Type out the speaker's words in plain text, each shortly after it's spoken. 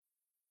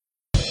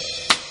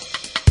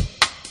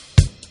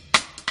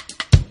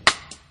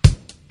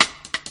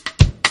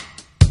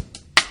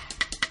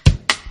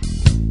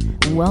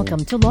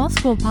Welcome to Law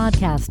School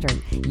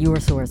Podcaster, your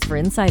source for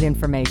inside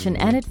information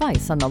and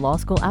advice on the law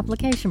school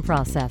application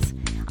process.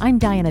 I'm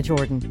Diana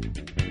Jordan.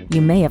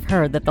 You may have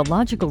heard that the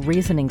logical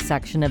reasoning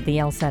section of the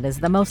LSAT is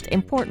the most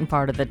important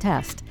part of the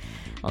test.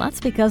 Well,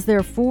 that's because there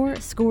are 4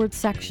 scored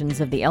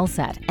sections of the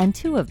LSAT, and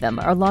 2 of them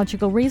are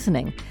logical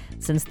reasoning.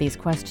 Since these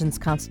questions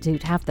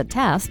constitute half the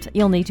test,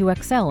 you'll need to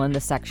excel in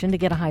the section to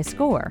get a high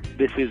score.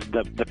 This is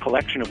the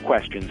collection of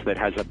questions that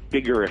has a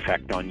bigger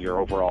effect on your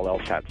overall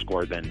LSAT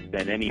score than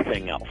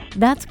anything else.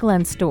 That's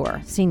Glenn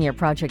Storr, Senior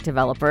Project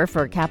Developer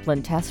for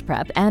Kaplan Test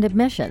Prep and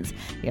Admissions.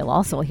 You'll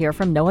also hear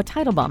from Noah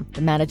Teitelbaum,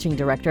 the Managing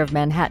Director of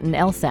Manhattan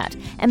LSAT,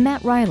 and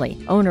Matt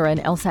Riley, owner and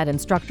LSAT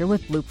instructor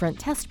with Blueprint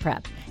Test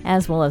Prep,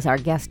 as well as our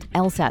guest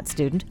LSAT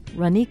student,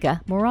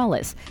 Ranika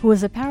Morales, who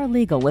is a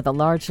paralegal with a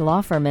large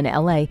law firm in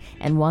LA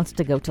and wants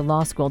to go to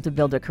law school to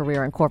build a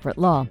career in corporate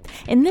law.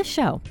 In this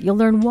show, you'll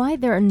learn why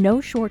there are no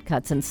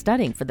shortcuts in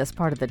studying for this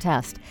part of the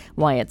test,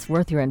 why it's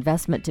worth your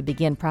investment to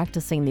begin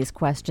practicing these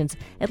questions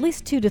at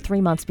least 2 to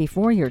 3 months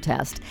before your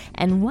test,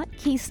 and what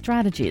key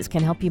strategies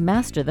can help you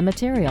master the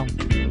material.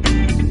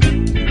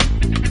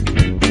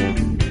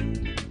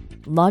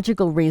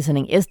 Logical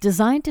reasoning is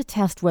designed to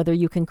test whether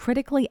you can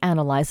critically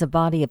analyze a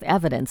body of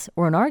evidence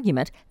or an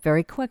argument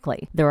very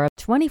quickly. There are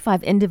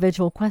 25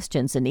 individual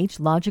questions in each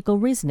logical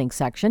reasoning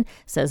section,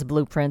 says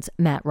Blueprint's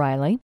Matt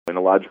Riley. And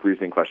a logical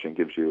reasoning question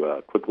gives you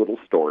a quick little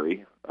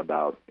story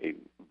about a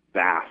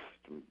vast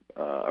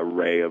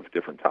array of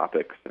different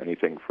topics,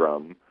 anything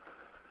from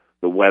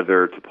the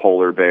weather to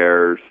polar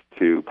bears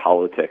to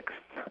politics.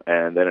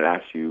 And then it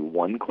asks you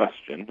one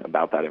question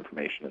about that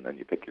information, and then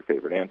you pick your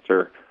favorite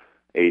answer,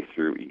 A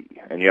through E.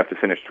 And you have to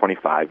finish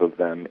 25 of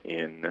them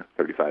in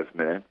 35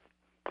 minutes.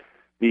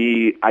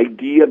 The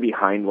idea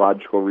behind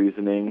logical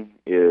reasoning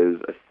is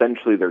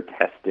essentially they're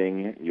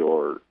testing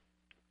your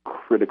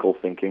critical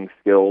thinking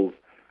skills.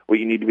 What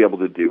you need to be able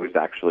to do is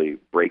actually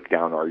break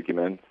down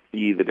arguments,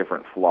 see the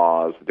different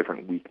flaws, the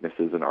different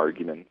weaknesses in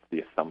arguments,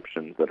 the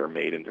assumptions that are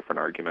made in different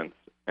arguments.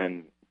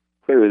 And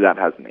clearly that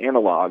has an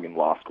analog in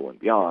law school and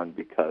beyond,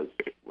 because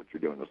what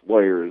you're doing as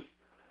lawyers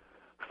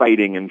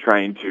fighting and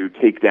trying to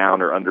take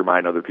down or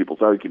undermine other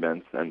people's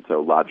arguments, and so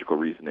logical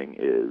reasoning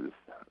is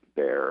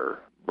their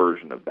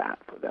version of that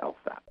for the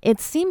LSAT. It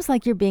seems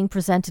like you're being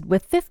presented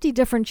with 50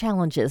 different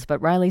challenges,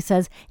 but Riley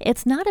says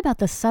it's not about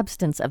the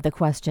substance of the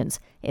questions.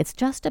 It's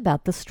just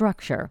about the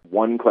structure.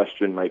 One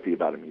question might be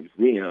about a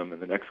museum,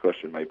 and the next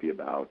question might be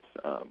about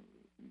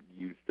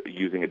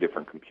using a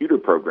different computer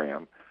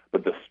program,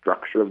 but the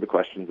structure of the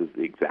questions is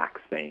the exact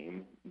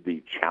same.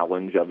 The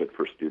challenge of it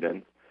for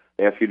students,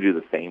 they ask you to do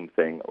the same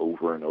thing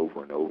over and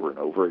over and over and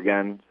over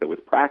again. So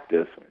with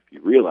practice, if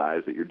you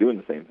realize that you're doing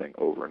the same thing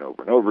over and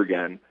over and over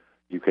again,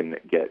 you can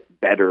get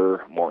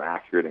better, more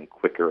accurate, and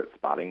quicker at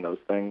spotting those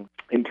things.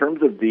 In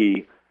terms of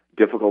the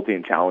difficulty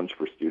and challenge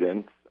for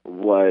students,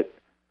 what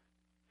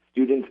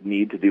students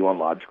need to do on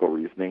logical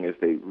reasoning is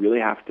they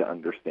really have to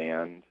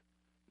understand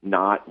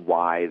not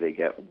why they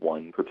get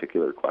one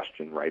particular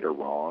question right or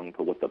wrong,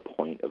 but what the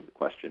point of the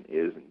question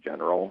is in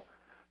general.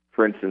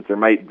 For instance, there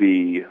might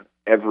be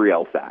every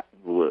LSAT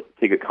will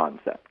take a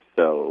concept.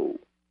 So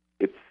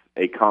it's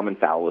a common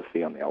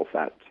fallacy on the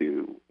LSAT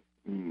to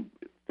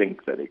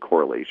think that a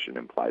correlation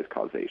implies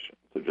causation.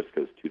 So just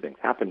because 2 things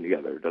happen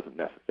together doesn't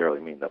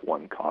necessarily mean that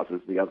one causes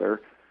the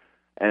other.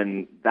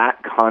 And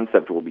that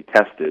concept will be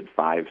tested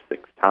 5-6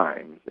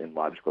 times in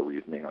logical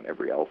reasoning on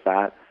every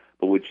LSAT.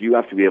 But what you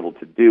have to be able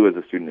to do as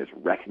a student is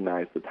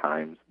recognize the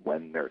times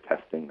when they're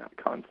testing that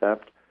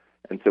concept.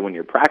 And so when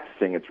you're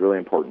practicing, it's really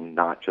important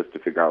not just to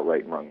figure out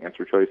right and wrong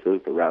answer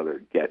choices, but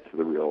rather get to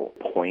the real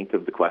point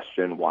of the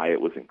question, why it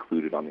was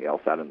included on the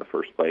LSAT in the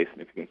first place.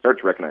 And if you can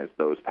start to recognize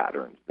those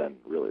patterns, then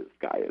really the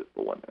sky is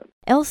the limit.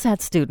 LSAT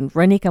student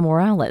Ranika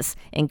Morales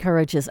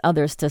encourages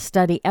others to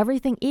study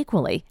everything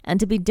equally and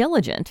to be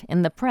diligent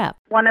in the prep.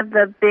 One of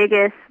the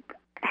biggest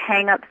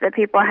hang-ups that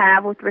people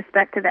have with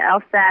respect to the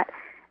LSAT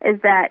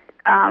is that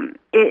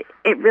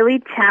it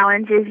really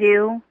challenges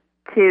you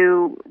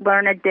to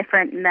learn a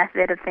different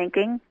method of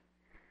thinking,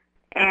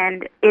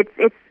 and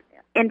it's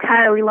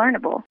entirely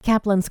learnable.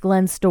 Kaplan's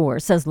Glenn Storr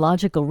says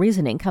logical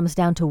reasoning comes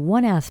down to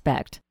one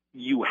aspect.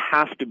 You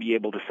have to be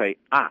able to say,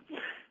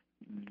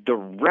 the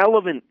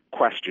relevant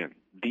question,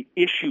 the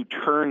issue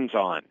turns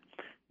on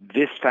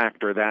this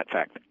fact or that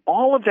fact.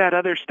 All of that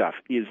other stuff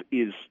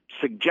is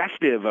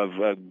suggestive of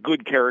a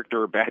good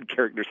character or bad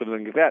character,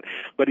 something like that,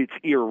 but it's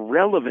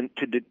irrelevant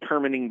to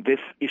determining this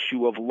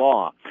issue of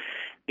law.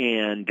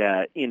 And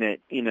in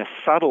a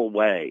subtle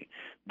way,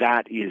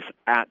 that is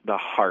at the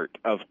heart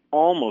of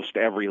almost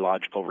every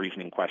logical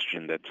reasoning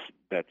question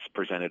that's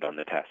presented on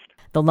the test.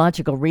 The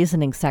logical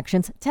reasoning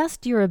sections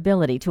test your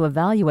ability to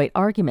evaluate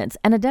arguments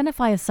and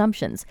identify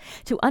assumptions,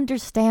 to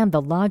understand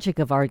the logic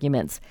of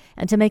arguments,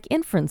 and to make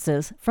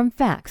inferences from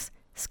facts,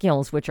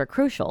 skills which are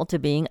crucial to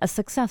being a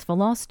successful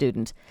law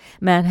student.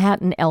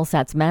 Manhattan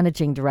LSAT's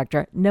Managing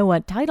Director,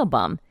 Noah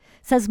Teitelbaum,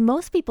 says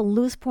most people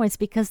lose points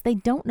because they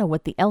don't know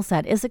what the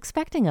LSAT is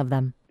expecting of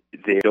them.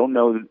 They don't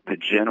know the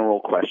general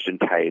question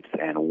types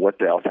and what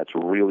the LSAT's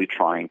really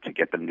trying to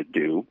get them to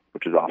do,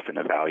 which is often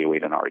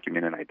evaluate an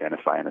argument and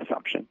identify an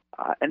assumption.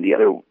 And the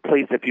other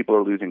place that people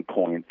are losing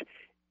points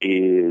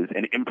is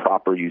an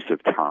improper use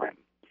of time.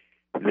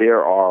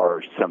 There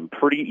are some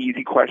pretty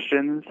easy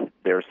questions,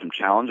 there are some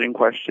challenging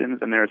questions,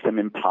 and there are some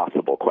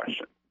impossible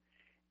questions.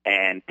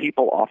 And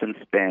people often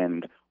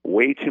spend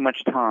way too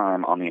much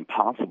time on the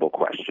impossible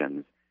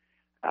questions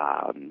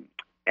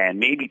and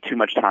maybe too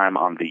much time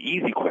on the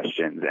easy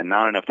questions and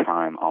not enough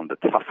time on the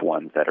tough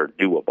ones that are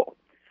doable.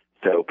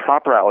 So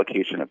proper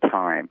allocation of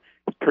time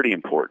is pretty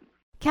important.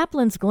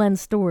 Kaplan's Glenn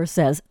Storr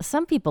says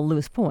some people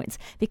lose points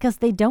because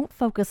they don't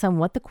focus on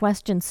what the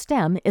question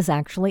stem is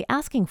actually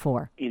asking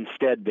for.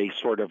 Instead, they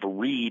sort of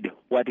read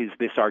what is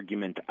this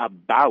argument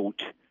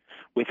about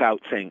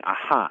without saying,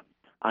 aha,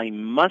 I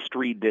must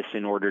read this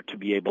in order to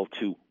be able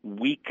to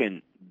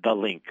weaken the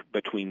link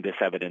between this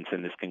evidence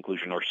and this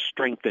conclusion, or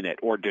strengthen it,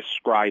 or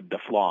describe the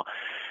flaw.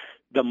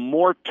 The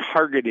more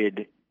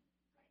targeted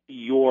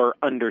your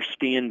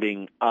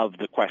understanding of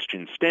the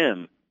question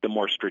stem, the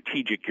more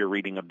strategic your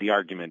reading of the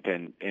argument,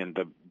 and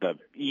the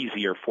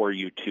easier for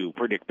you to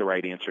predict the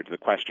right answer to the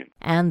question.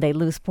 And they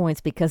lose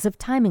points because of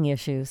timing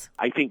issues.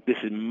 I think this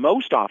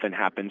most often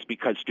happens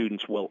because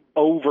students will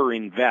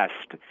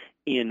overinvest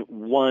in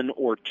one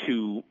or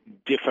two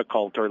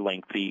difficult or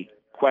lengthy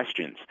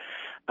questions.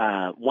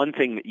 One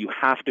thing that you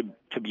have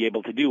to be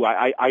able to do,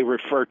 I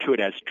refer to it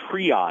as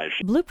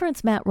triage.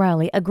 Blueprint's Matt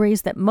Riley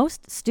agrees that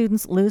most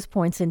students lose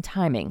points in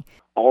timing.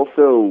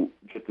 Also,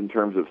 just in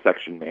terms of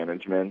section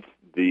management,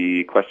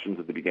 the questions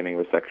at the beginning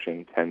of a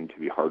section tend to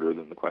be harder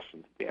than the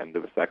questions at the end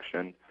of a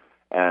section.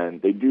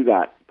 And they do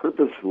that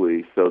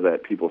purposefully so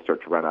that people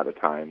start to run out of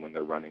time when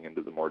they're running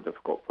into the more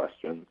difficult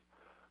questions.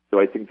 So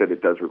I think that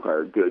it does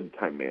require good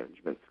time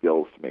management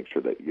skills to make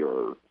sure that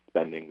you're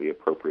spending the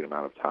appropriate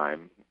amount of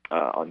time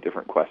on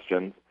different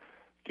questions.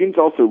 Students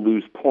also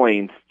lose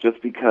points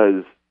just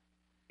because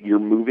you're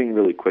moving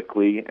really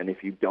quickly, and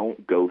if you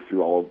don't go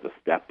through all of the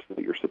steps that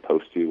you're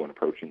supposed to when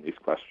approaching these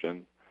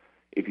questions,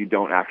 if you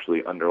don't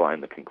actually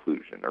underline the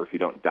conclusion, or if you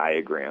don't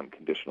diagram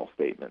conditional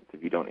statements,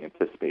 if you don't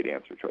anticipate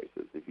answer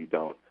choices, if you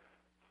don't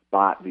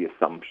spot the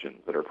assumptions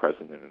that are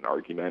present in an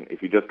argument,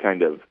 if you just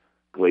kind of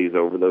glaze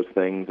over those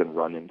things and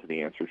run into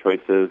the answer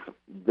choices,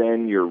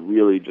 then you're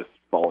really just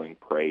falling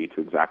prey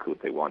to exactly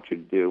what they want you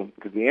to do.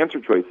 Because the answer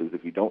choices,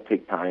 if you don't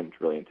take time to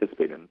really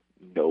anticipate and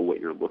know what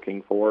you're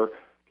looking for,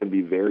 can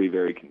be very,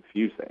 very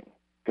confusing.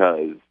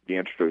 Because the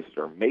answer choices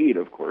are made,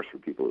 of course, for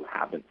people who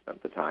haven't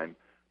spent the time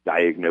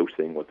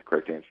diagnosing what the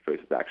correct answer choice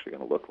is actually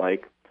going to look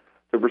like.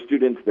 So for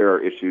students, there are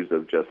issues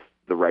of just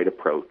the right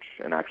approach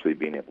and actually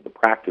being able to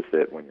practice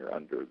it when you're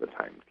under the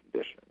time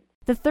conditions.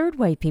 The third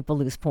way people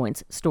lose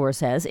points, Storr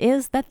says,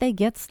 is that they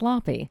get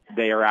sloppy.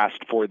 They are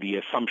asked for the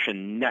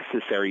assumption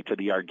necessary to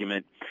the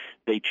argument.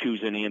 They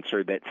choose an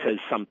answer that says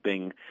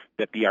something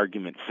that the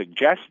argument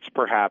suggests,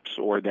 perhaps,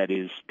 or that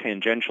is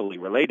tangentially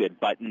related,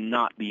 but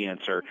not the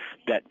answer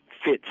that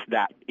fits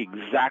that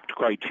exact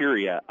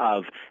criteria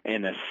of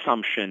an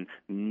assumption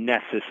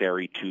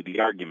necessary to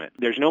the argument.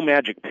 There's no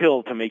magic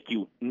pill to make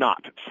you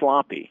not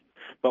sloppy,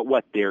 but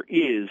what there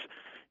is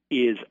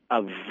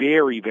a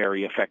very,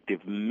 very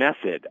effective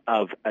method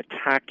of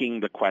attacking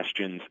the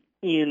questions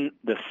in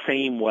the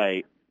same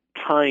way,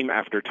 time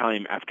after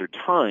time after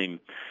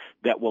time,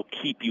 that will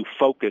keep you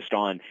focused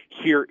on,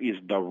 here is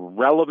the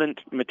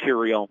relevant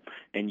material,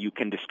 and you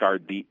can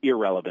discard the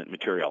irrelevant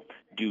material.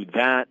 Do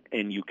that,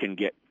 and you can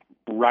get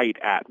right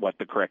at what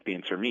the correct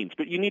answer means.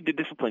 But you need to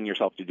discipline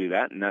yourself to do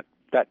that, and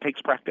that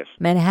takes practice.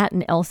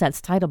 Manhattan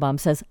LSAT's Teitelbaum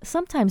says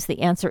sometimes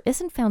the answer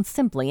isn't found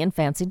simply in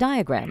fancy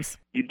diagrams.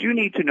 You do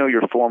need to know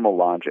your formal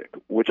logic,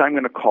 which I'm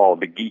going to call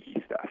the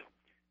geeky stuff.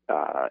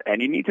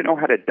 And you need to know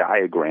how to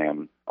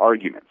diagram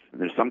arguments.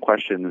 There's some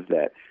questions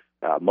that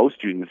most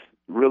students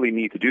really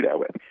need to do that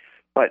with.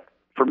 But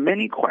for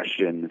many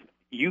questions,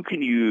 you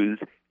can use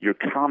your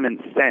common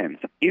sense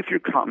if your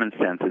common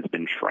sense has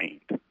been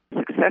trained.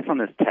 Success on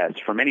this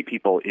test for many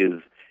people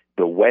is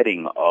the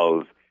wedding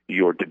of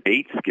your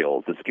debate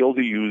skills, the skills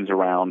you use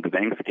around the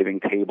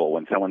Thanksgiving table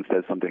when someone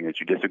says something that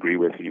you disagree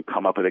with and you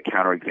come up with a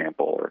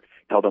counterexample or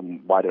tell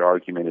them why their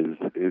argument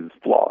is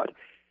flawed.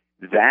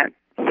 That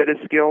set of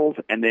skills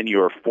and then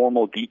your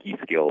formal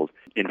geeky skills,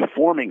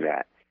 informing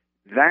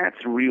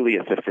that's really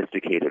a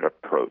sophisticated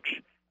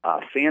approach.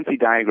 Fancy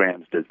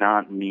diagrams does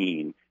not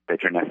mean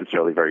that you're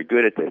necessarily very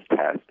good at this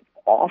test.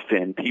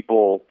 Often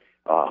people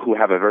who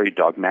have a very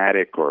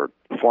dogmatic or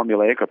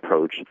formulaic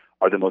approach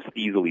are the most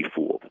easily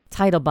fooled.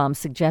 Teitelbaum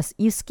suggests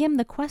you skim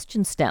the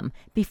question stem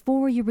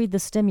before you read the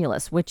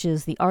stimulus, which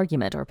is the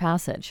argument or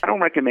passage. I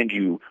don't recommend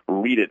you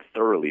read it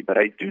thoroughly, but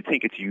I do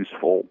think it's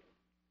useful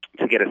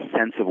to get a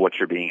sense of what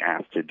you're being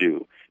asked to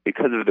do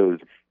because of those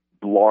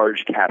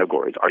large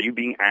categories. Are you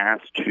being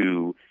asked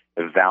to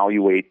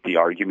evaluate the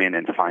argument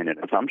and find an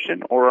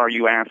assumption, or are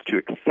you asked to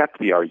accept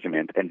the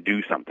argument and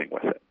do something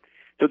with it?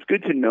 So it's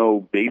good to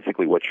know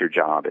basically what your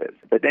job is,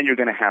 but then you're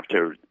going to have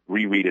to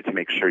reread it to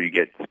make sure you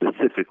get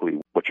specifically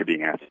what you're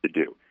being asked to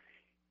do.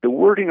 The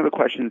wording of the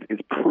questions is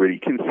pretty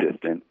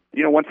consistent.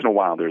 Once in a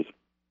while there's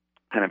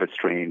kind of a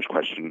strange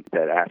question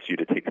that asks you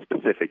to take a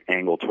specific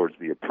angle towards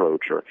the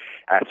approach or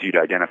asks you to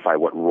identify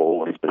what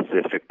role a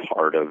specific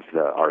part of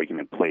the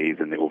argument plays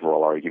in the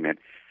overall argument.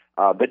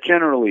 But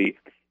generally,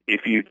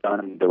 if you've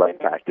done the right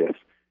practice,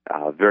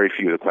 very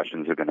few of the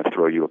questions are going to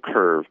throw you a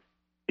curve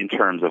in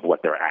terms of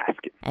what they're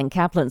asking. And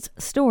Kaplan's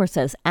Storr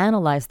says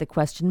analyze the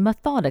question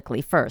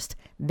methodically first.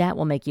 That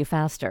will make you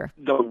faster.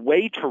 The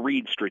way to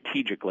read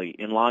strategically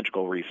in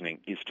logical reasoning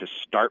is to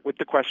start with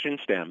the question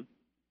stem.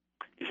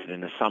 Is it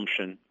an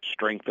assumption,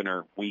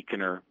 strengthener,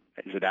 weakener?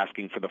 Is it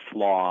asking for the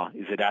flaw?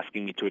 Is it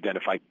asking me to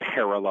identify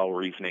parallel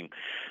reasoning?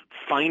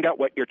 Find out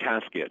what your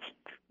task is.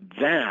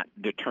 That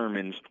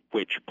determines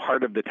which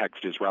part of the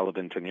text is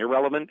relevant and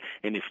irrelevant.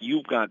 And if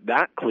you've got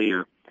that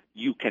clear,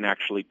 you can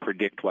actually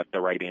predict what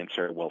the right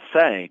answer will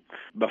say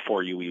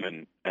before you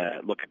even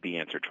look at the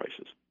answer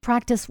choices.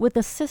 Practice with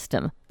a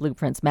system,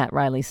 Blueprint's Matt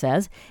Riley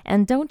says,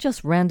 and don't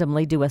just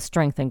randomly do a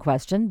strengthen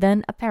question,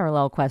 then a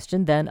parallel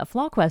question, then a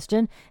flaw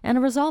question, and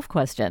a resolve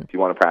question. If you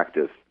want to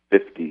practice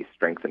 50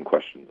 strengthen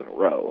questions in a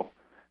row,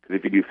 because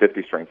if you do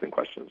 50 strengthen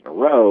questions in a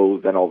row,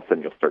 then all of a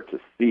sudden you'll start to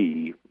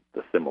see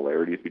the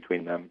similarities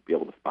between them, be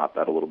able to spot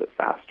that a little bit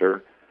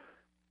faster.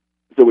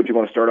 So what you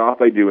want to start off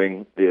by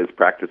doing is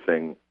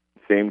practicing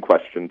same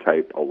question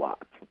type a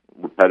lot,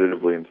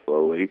 repetitively and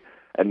slowly.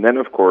 And then,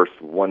 of course,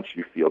 once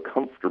you feel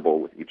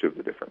comfortable with each of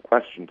the different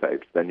question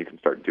types, then you can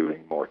start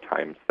doing more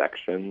timed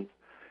sections.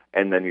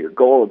 And then your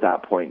goal at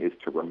that point is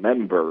to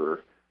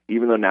remember,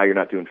 even though now you're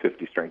not doing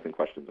 50 strengthen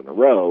questions in a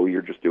row,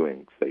 you're just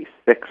doing, say,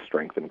 6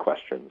 strengthen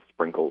questions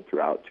sprinkled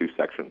throughout 2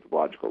 sections of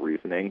logical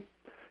reasoning.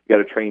 You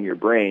got to train your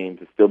brain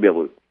to still be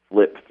able to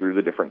flip through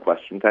the different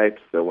question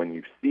types. So when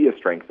you see a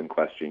strengthen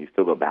question, you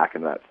still go back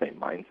into that same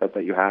mindset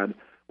that you had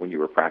when you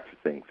were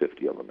practicing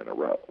 50 of them in a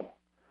row.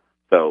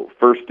 So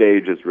first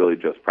stage is really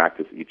just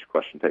practice each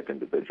question type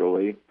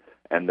individually,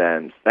 and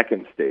then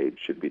second stage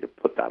should be to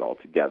put that all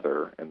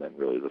together, and then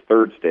really the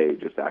third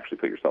stage is to actually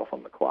put yourself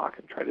on the clock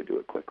and try to do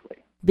it quickly.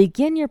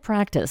 Begin your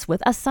practice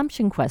with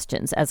assumption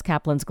questions, as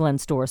Kaplan's Glenn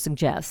Storr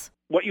suggests.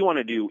 What you want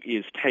to do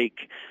is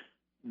take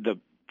the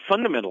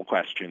fundamental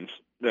questions,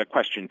 the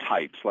question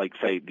types, like,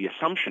 say, the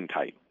assumption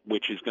type,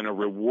 which is going to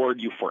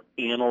reward you for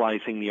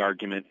analyzing the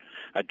argument,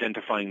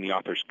 identifying the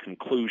author's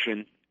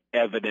conclusion,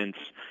 evidence,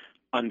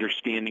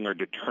 understanding or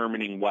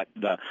determining what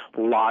the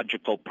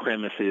logical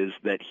premise is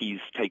that he's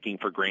taking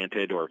for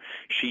granted or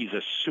she's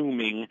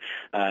assuming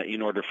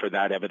in order for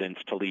that evidence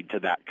to lead to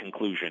that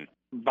conclusion.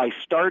 By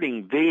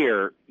starting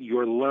there,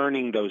 you're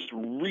learning those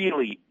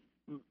really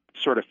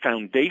sort of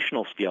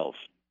foundational skills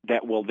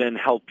that will then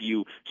help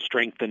you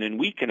strengthen and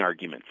weaken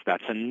arguments.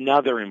 That's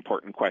another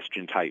important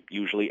question type,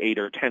 usually 8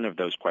 or 10 of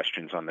those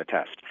questions on the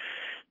test.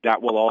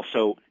 That will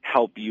also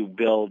help you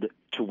build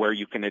to where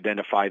you can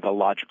identify the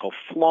logical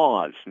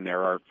flaws. And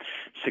there are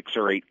 6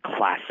 or 8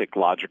 classic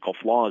logical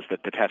flaws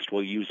that the test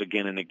will use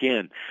again and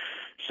again.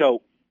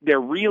 So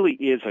there really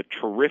is a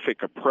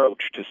terrific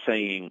approach to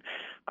saying,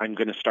 I'm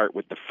going to start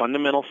with the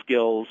fundamental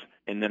skills,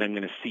 and then I'm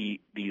going to see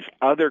these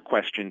other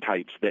question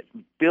types that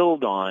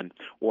build on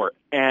or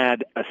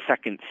add a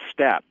second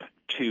step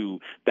to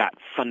that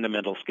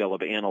fundamental skill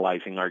of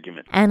analyzing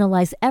argument.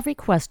 Analyze every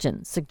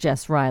question,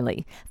 suggests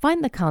Riley.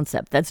 Find the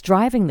concept that's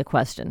driving the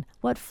question.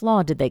 What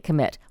flaw did they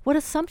commit? What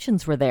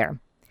assumptions were there?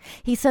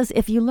 He says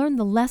if you learn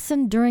the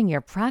lesson during your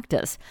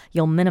practice,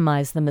 you'll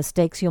minimize the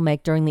mistakes you'll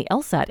make during the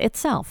LSAT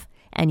itself,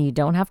 and you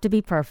don't have to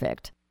be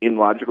perfect. In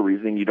logical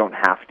reasoning, you don't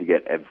have to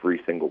get every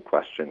single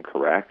question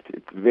correct.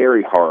 It's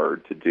very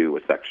hard to do a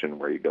section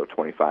where you go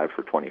 25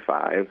 for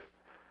 25.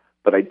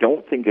 But I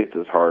don't think it's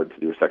as hard to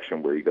do a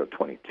section where you go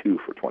 22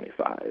 for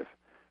 25.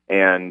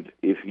 And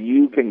if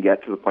you can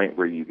get to the point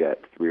where you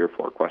get 3 or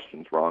 4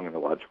 questions wrong in the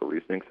logical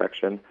reasoning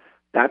section,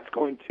 that's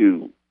going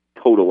to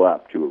total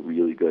up to a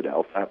really good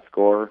LSAT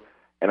score.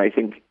 And I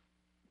think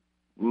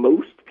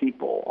most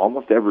people,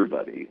 almost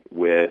everybody,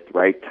 with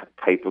right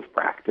type of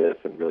practice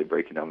and really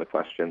breaking down the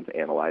questions,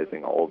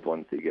 analyzing all of the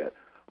ones that you get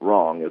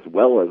wrong, as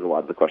well as a lot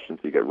of the questions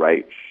you get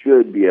right,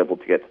 should be able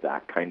to get to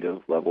that kind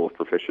of level of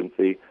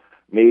proficiency.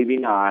 Maybe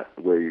not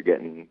where you're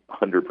getting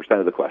 100%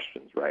 of the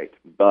questions right,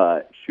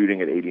 but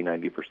shooting at 80,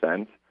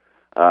 90%,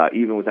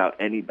 even without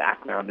any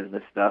background in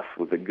this stuff,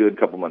 with a good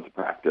couple months of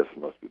practice,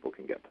 most people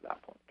can get to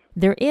that point.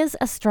 There is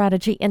a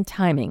strategy in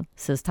timing,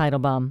 says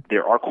Teitelbaum.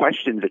 There are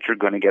questions that you're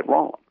going to get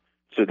wrong.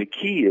 So the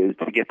key is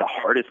to get the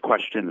hardest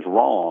questions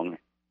wrong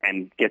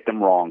and get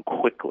them wrong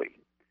quickly.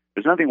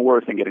 There's nothing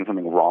worse than getting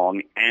something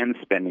wrong and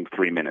spending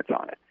 3 minutes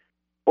on it.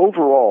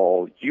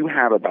 Overall, you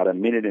have about 1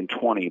 minute and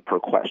 20 per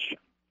question.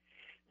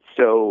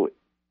 So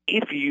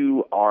if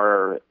you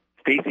are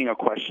facing a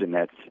question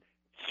that's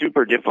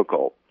super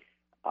difficult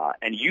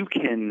and you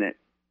can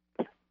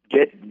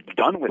get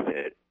done with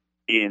it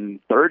in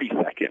 30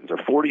 seconds or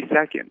 40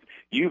 seconds,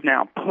 you've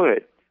now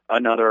put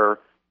another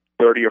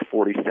 30 or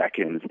 40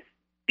 seconds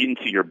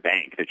into your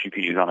bank that you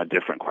can use on a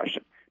different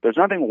question. There's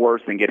nothing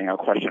worse than getting a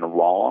question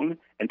wrong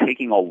and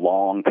taking a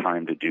long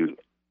time to do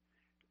it.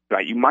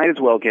 Right? You might as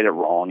well get it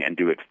wrong and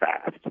do it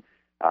fast.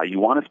 You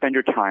want to spend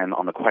your time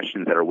on the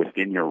questions that are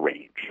within your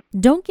range.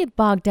 Don't get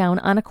bogged down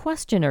on a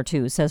question or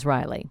two, says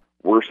Riley.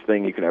 Worst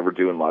thing you can ever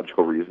do in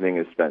logical reasoning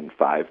is spend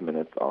 5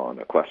 minutes on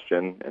a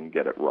question and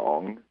get it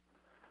wrong.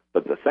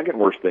 But the second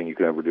worst thing you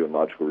can ever do in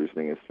logical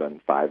reasoning is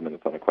spend 5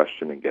 minutes on a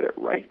question and get it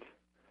right.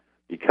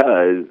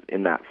 Because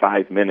in that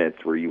 5 minutes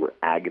where you were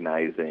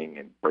agonizing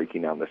and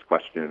breaking down this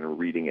question and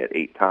reading it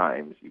 8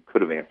 times, you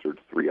could have answered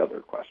 3 other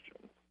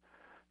questions.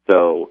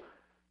 So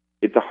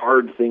it's a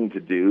hard thing to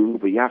do,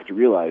 but you have to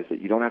realize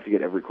that you don't have to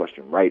get every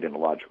question right in a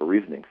logical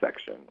reasoning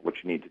section. What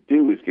you need to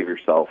do is give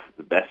yourself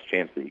the best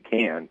chance that you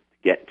can to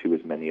get to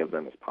as many of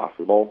them as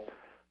possible.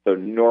 So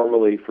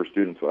normally for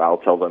students, what I'll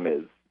tell them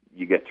is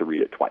you get to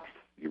read it twice.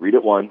 You read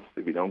it once.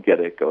 If you don't get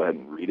it, go ahead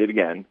and read it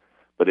again.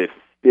 But if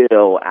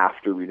still,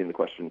 after reading the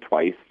question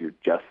twice, you're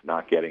just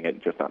not getting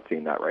it, just not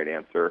seeing that right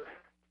answer,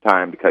 it's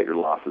time to cut your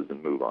losses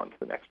and move on to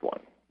the next one.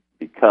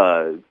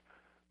 Because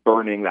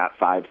burning that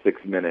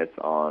 5-6 minutes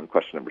on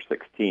question number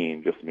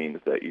 16 just means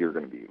that you're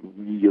going to be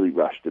really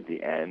rushed at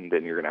the end,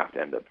 and you're going to have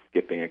to end up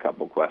skipping a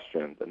couple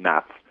questions, and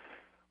that's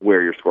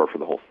where your score for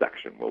the whole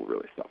section will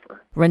really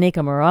suffer.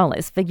 Renika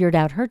Morales figured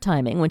out her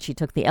timing when she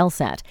took the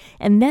LSAT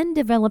and then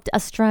developed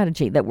a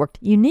strategy that worked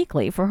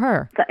uniquely for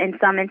her. So in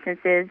some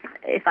instances,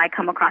 if I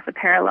come across a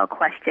parallel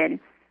question,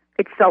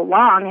 it's so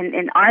long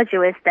and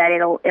arduous that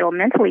it'll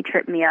mentally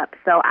trip me up.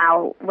 So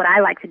what I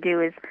like to do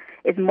is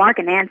mark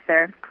an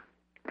answer,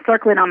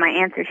 circle it on my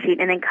answer sheet,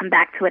 and then come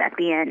back to it at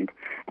the end.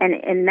 And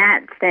in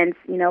that sense,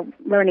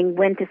 learning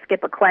when to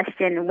skip a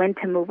question and when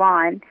to move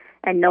on,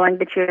 and knowing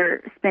that you're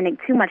spending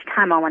too much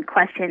time on one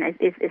question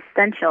is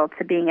essential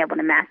to being able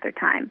to master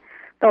time.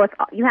 So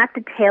you have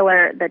to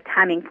tailor the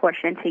timing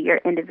portion to your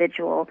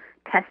individual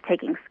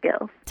test-taking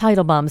skills.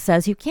 Teitelbaum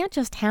says you can't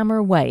just hammer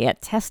away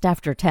at test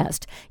after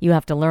test. You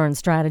have to learn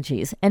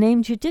strategies and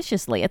aim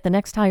judiciously at the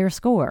next higher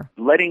score.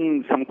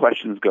 Letting some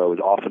questions go is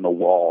often the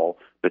wall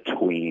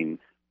between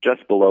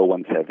just below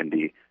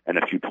 170 and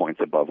a few points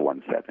above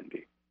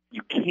 170.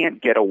 You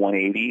can't get a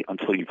 180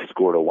 until you've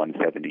scored a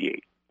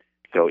 178.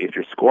 So if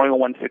you're scoring a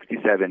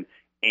 167,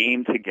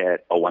 aim to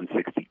get a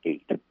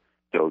 168.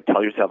 So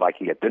tell yourself, I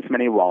can get this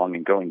many wrong,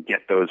 and go and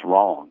get those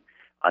wrong.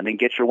 And then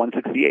get your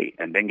 168,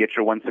 and then get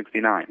your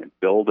 169, and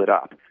build it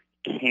up.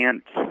 You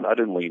can't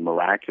suddenly,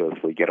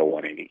 miraculously get a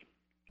 180.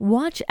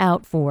 Watch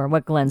out for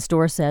what Glenn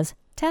Storr says,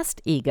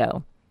 test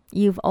ego.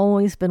 You've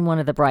always been one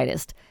of the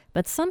brightest,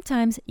 but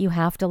sometimes you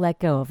have to let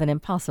go of an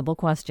impossible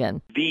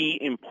question.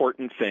 The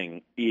important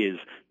thing is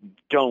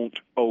don't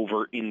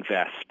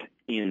over-invest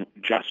in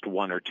just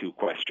 1 or 2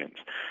 questions.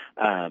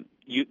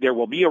 There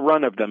will be a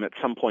run of them at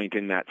some point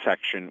in that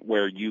section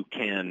where you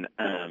can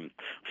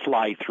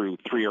fly through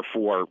 3 or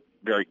 4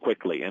 very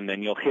quickly, and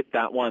then you'll hit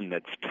that one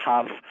that's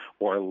tough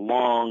or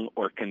long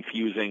or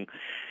confusing.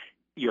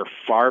 You're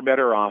far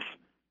better off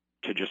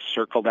to just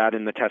circle that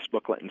in the test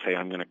booklet and say,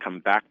 I'm going to come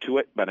back to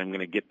it, but I'm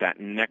going to get that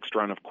next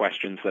run of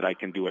questions that I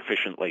can do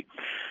efficiently.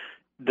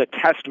 The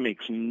test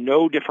makes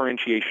no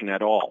differentiation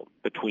at all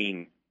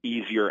between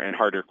easier and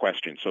harder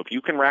questions. So if you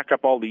can rack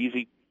up all the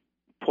easy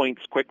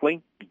points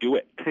quickly, do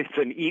it. It's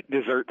an eat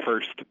dessert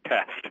first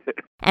test.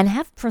 And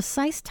have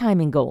precise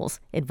timing goals,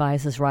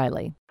 advises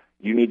Riley.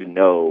 You need to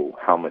know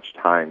how much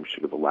time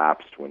should have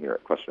elapsed when you're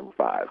at question number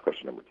 5,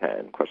 question number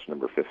 10, question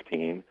number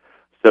 15,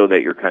 so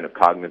that you're kind of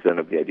cognizant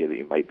of the idea that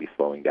you might be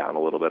slowing down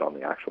a little bit on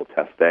the actual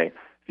test day.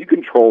 If you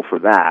control for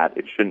that,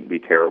 it shouldn't be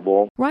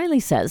terrible. Riley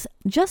says,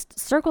 just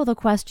circle the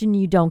question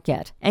you don't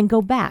get and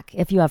go back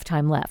if you have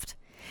time left.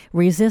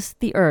 Resist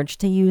the urge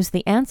to use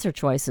the answer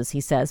choices,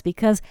 he says,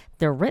 because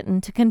they're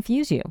written to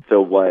confuse you.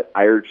 So what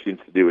I urge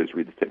students to do is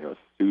read the stimulus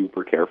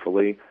super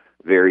carefully,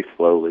 very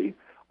slowly.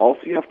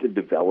 Also, you have to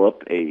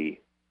develop a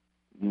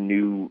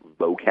new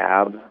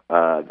vocab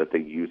that they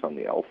use on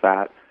the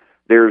LSAT.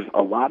 There's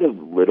a lot of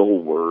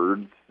little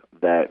words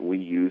that we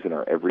use in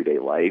our everyday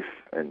life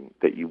and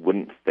that you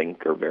wouldn't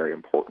think are very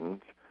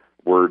important.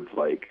 Words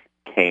like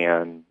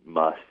can,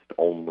 must,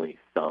 only,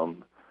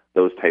 some,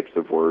 those types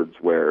of words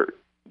where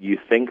you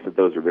think that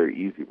those are very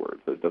easy words,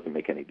 so it doesn't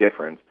make any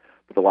difference.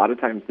 But a lot of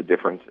times the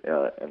difference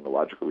in the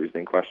logical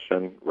reasoning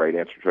question, right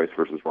answer choice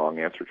versus wrong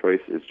answer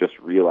choice, is just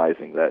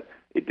realizing that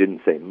it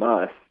didn't say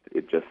must,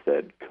 it just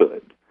said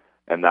could.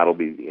 And that'll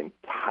be the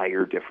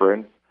entire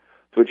difference.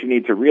 So what you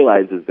need to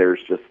realize is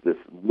there's just this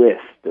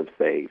list of,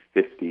 say,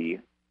 50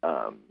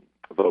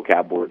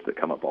 vocab words that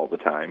come up all the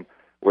time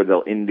where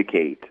they'll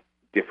indicate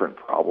different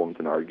problems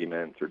in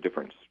arguments or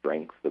different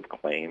strengths of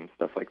claims,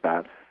 stuff like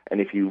that. And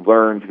if you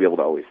learn to be able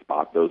to always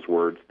spot those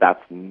words,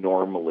 that's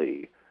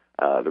normally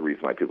the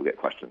reason why people get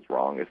questions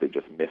wrong, is they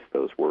just miss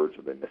those words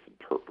or they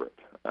misinterpret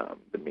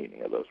the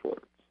meaning of those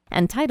words.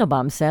 And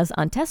Teitelbaum says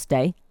on test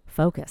day,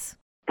 focus.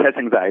 Test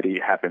anxiety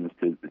happens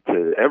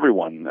to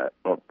everyone,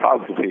 or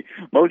probably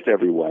most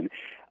everyone,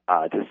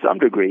 to some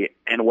degree.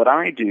 And what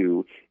I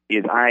do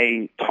is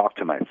I talk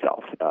to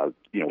myself,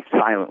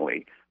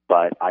 silently,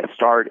 but I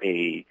start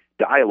a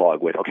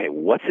dialogue with, okay,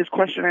 what's this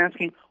question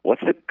asking?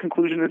 What's the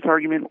conclusion of this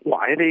argument?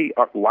 Why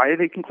are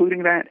they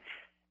concluding that?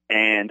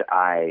 And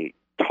I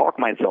talk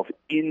myself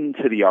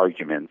into the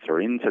arguments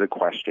or into the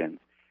questions.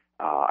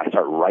 I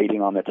start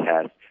writing on the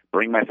test,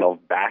 bring myself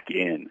back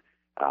in,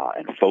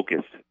 and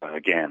focus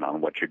again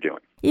on what you're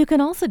doing. You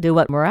can also do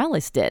what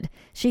Morales did.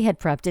 She had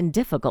prepped in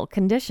difficult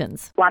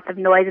conditions. Lots of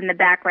noise in the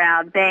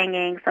background,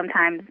 banging,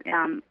 sometimes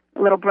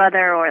little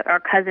brother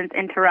or cousins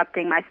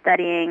interrupting my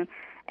studying.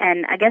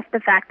 And I guess the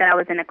fact that I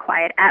was in a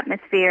quiet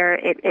atmosphere,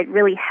 it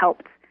really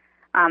helped,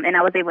 and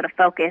I was able to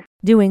focus.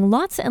 Doing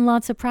lots and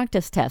lots of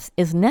practice tests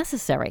is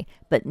necessary,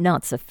 but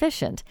not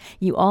sufficient.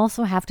 You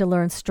also have to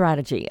learn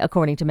strategy,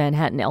 according to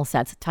Manhattan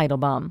LSAT's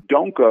Teitelbaum.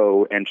 Don't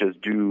go and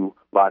just do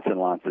lots and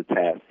lots of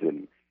tests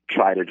and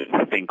try to just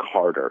think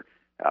harder.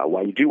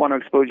 While you do want to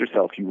expose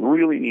yourself, you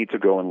really need to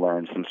go and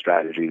learn some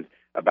strategies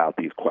about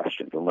these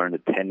questions and learn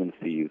the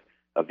tendencies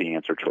of the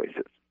answer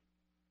choices.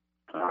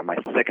 My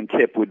second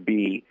tip would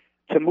be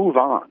to move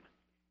on.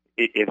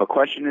 If a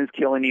question is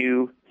killing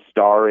you,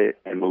 star it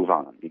and move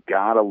on. You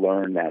got to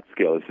learn that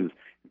skill. This is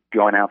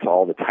going out to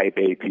all the type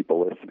A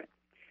people listening.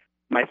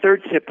 My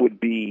third tip would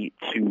be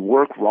to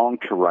work wrong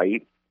to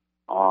right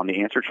on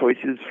the answer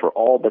choices for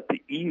all but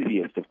the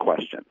easiest of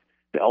questions.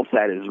 The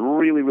LSAT is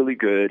really, really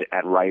good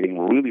at writing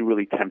really,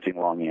 really tempting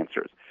wrong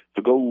answers.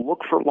 So go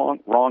look for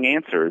wrong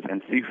answers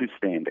and see who's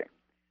standing.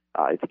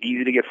 It's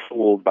easy to get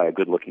fooled by a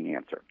good-looking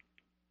answer.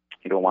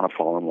 You don't want to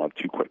fall in love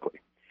too quickly.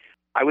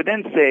 I would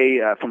then say,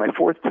 for my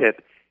fourth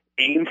tip,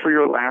 aim for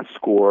your last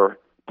score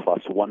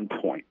plus 1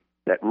 point.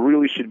 That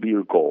really should be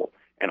your goal.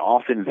 And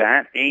often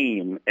that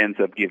aim ends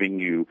up giving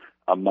you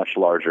a much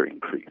larger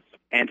increase.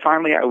 And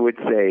finally, I would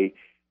say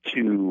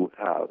to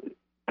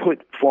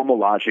put formal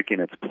logic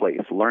in its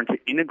place. Learn to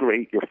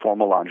integrate your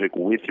formal logic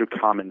with your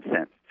common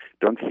sense.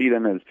 Don't see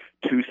them as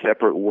two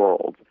separate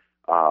worlds.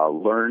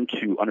 Learn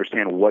to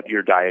understand what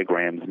your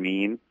diagrams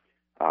mean.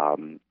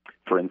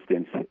 For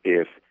instance,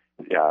 if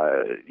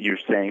you're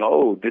saying,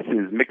 oh, this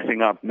is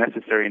mixing up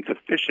necessary and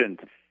sufficient,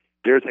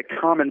 there's a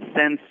common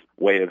sense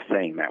way of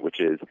saying that, which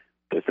is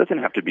this doesn't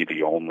have to be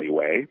the only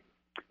way.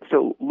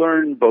 So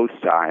learn both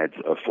sides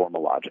of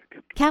formal logic.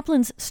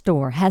 Kaplan's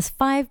store has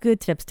 5 good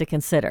tips to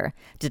consider.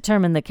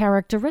 Determine the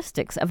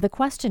characteristics of the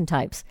question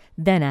types.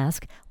 Then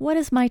ask, what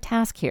is my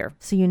task here?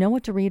 So you know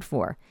what to read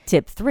for.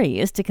 Tip 3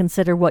 is to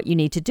consider what you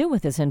need to do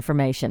with this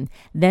information.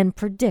 Then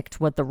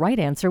predict what the right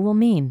answer will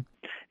mean.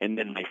 And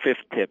then my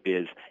 5th tip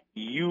is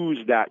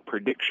use that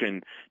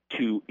prediction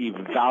to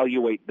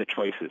evaluate the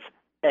choices.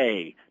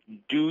 A,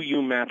 do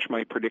you match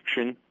my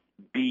prediction?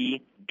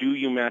 B, do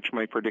you match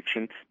my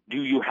prediction?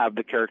 Do you have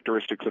the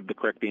characteristics of the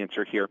correct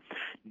answer here?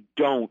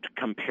 Don't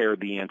compare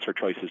the answer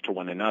choices to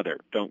one another.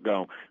 Don't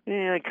go,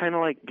 I kind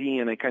of like B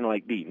and I kind of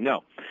like B.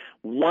 No.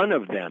 One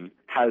of them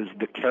has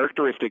the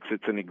characteristics.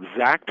 It's an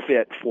exact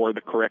fit for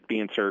the correct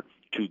answer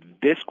to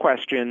this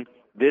question,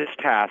 this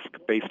task,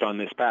 based on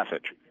this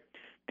passage.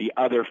 The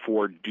other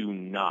 4 do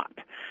not.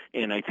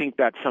 And I think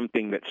that's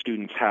something that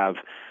students have.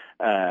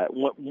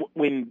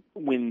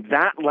 When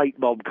that light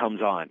bulb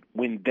comes on,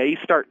 when they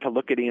start to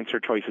look at answer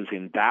choices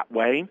in that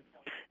way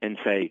and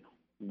say,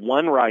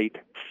 1 right,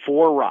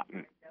 4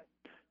 rotten,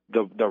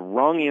 the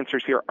wrong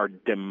answers here are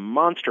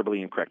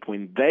demonstrably incorrect.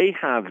 When they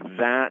have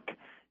that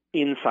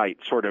insight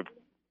sort of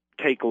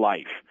take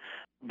life,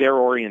 their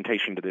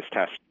orientation to this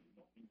test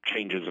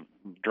changes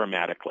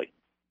dramatically.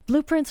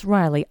 Blueprints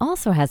Riley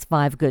also has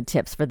 5 good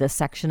tips for this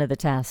section of the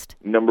test.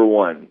 Number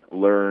 1,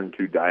 learn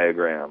to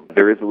diagram.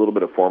 There is a little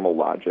bit of formal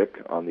logic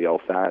on the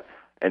LSAT,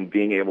 and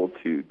being able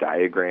to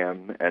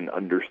diagram and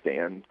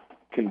understand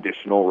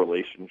conditional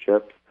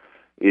relationships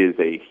is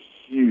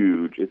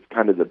it's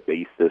kind of the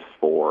basis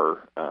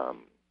for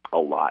a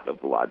lot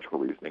of the logical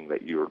reasoning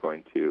that you are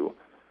going to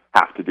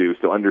have to do.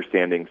 So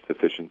understanding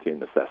sufficiency and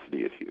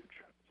necessity is huge.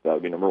 So that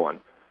would be number 1.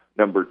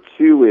 Number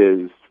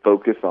 2 is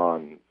focus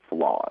on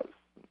flaws.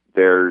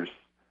 There's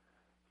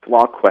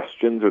flaw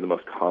questions are the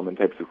most common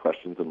types of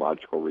questions in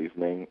logical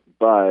reasoning,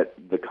 but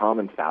the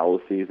common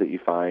fallacies that you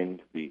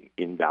find, the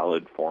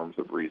invalid forms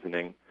of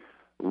reasoning,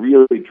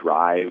 really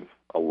drive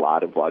a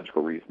lot of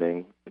logical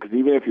reasoning. Because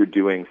even if you're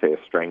doing, say, a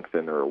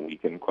strengthen or a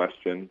weaken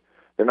question,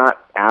 they're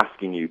not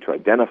asking you to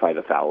identify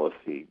the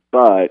fallacy,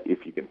 but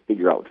if you can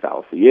figure out what the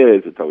fallacy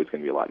is, it's always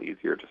going to be a lot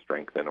easier to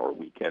strengthen or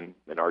weaken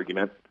an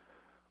argument.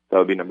 That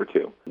would be number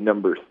 2.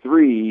 Number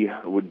 3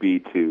 would be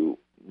to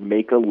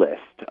make a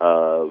list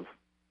of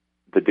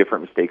the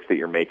different mistakes that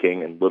you're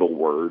making and little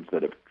words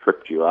that have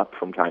tripped you up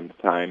from time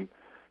to time.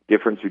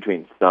 Difference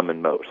between some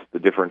and most. The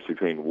difference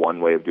between one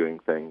way of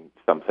doing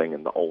something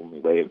and the only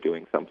way of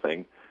doing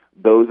something.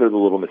 Those are the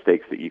little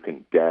mistakes that you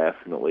can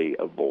definitely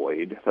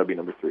avoid. So that would be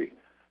number 3.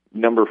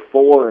 Number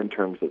 4, in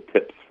terms of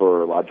tips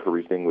for logical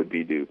reasoning, would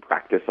be to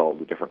practice all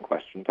the different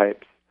question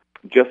types.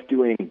 Just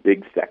doing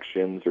big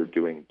sections or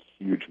doing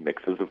huge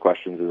mixes of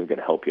questions isn't going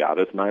to help you out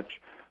as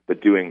much,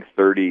 but doing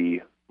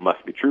 30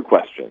 must-be-true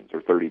questions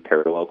or 30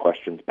 parallel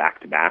questions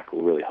back-to-back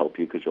will really help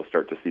you because you'll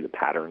start to see the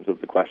patterns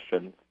of the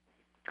questions.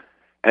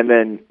 And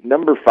then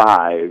number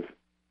 5,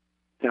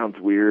 sounds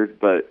weird,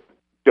 but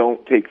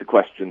don't take the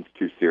questions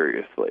too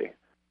seriously.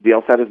 The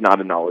LSAT is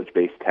not a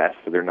knowledge-based test,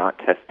 so they're not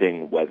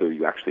testing whether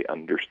you actually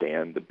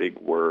understand the big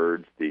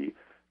words, the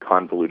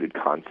convoluted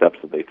concepts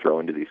that they throw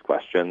into these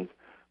questions.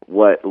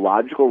 What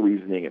logical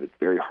reasoning at its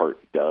very heart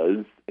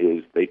does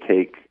is they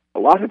take, a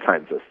lot of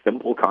times, a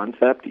simple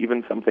concept,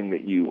 even something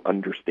that you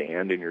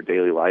understand in your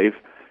daily life,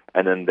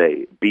 and then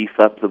they beef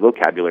up the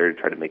vocabulary to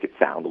try to make it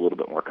sound a little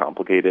bit more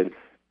complicated.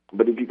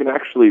 But if you can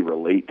actually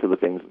relate to the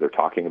things that they're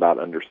talking about,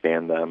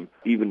 understand them,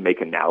 even make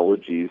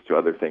analogies to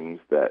other things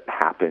that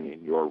happen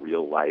in your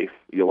real life,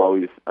 you'll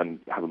always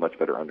have a much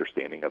better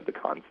understanding of the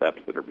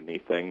concepts that are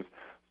beneath things.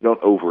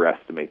 Don't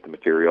overestimate the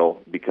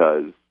material,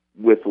 because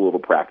with a little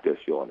practice,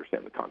 you'll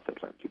understand the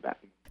concepts aren't too bad.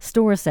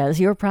 Storr says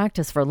your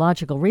practice for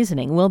logical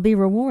reasoning will be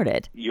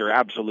rewarded. You're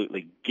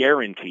absolutely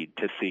guaranteed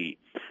to see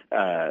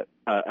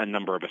a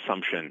number of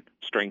assumption,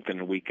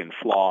 strengthen, weaken,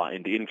 flaw,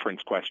 and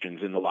inference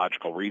questions in the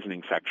logical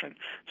reasoning section.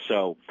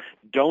 So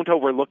don't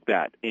overlook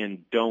that,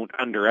 and don't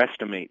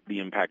underestimate the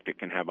impact it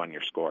can have on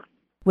your score.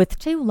 With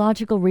 2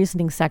 logical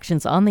reasoning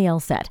sections on the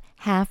LSAT,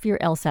 half your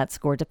LSAT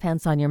score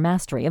depends on your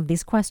mastery of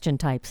these question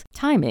types.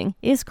 Timing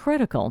is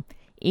critical.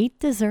 Eat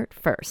dessert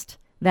first.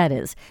 That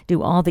is,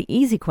 do all the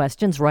easy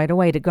questions right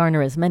away to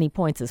garner as many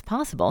points as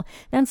possible,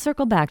 then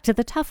circle back to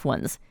the tough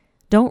ones.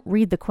 Don't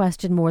read the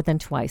question more than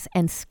twice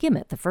and skim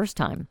it the first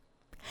time.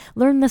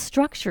 Learn the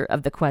structure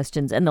of the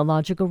questions in the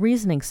logical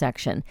reasoning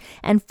section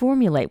and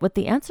formulate what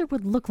the answer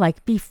would look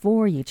like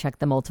before you check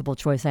the multiple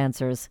choice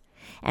answers.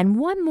 And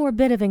one more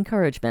bit of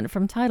encouragement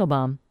from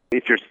Teitelbaum.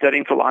 If you're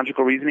studying for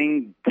logical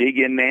reasoning, dig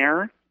in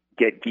there,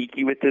 get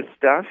geeky with this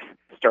stuff,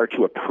 start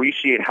to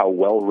appreciate how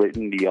well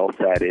written the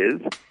LSAT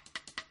is.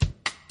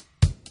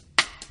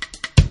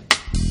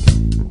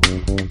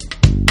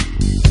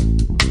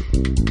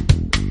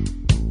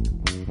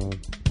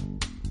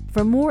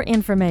 For more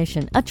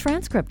information, a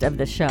transcript of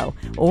the show,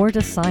 or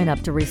to sign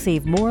up to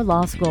receive more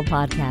Law School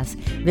podcasts,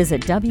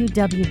 visit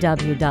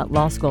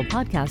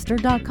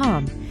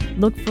www.lawschoolpodcaster.com.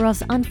 Look for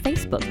us on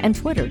Facebook and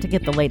Twitter to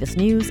get the latest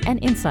news and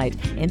insight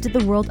into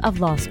the world of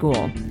law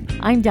school.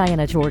 I'm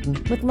Diana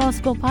Jordan with Law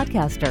School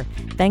Podcaster.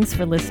 Thanks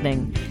for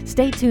listening.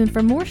 Stay tuned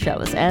for more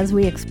shows as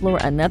we explore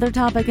another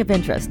topic of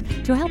interest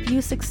to help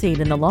you succeed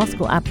in the law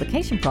school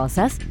application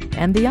process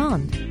and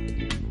beyond.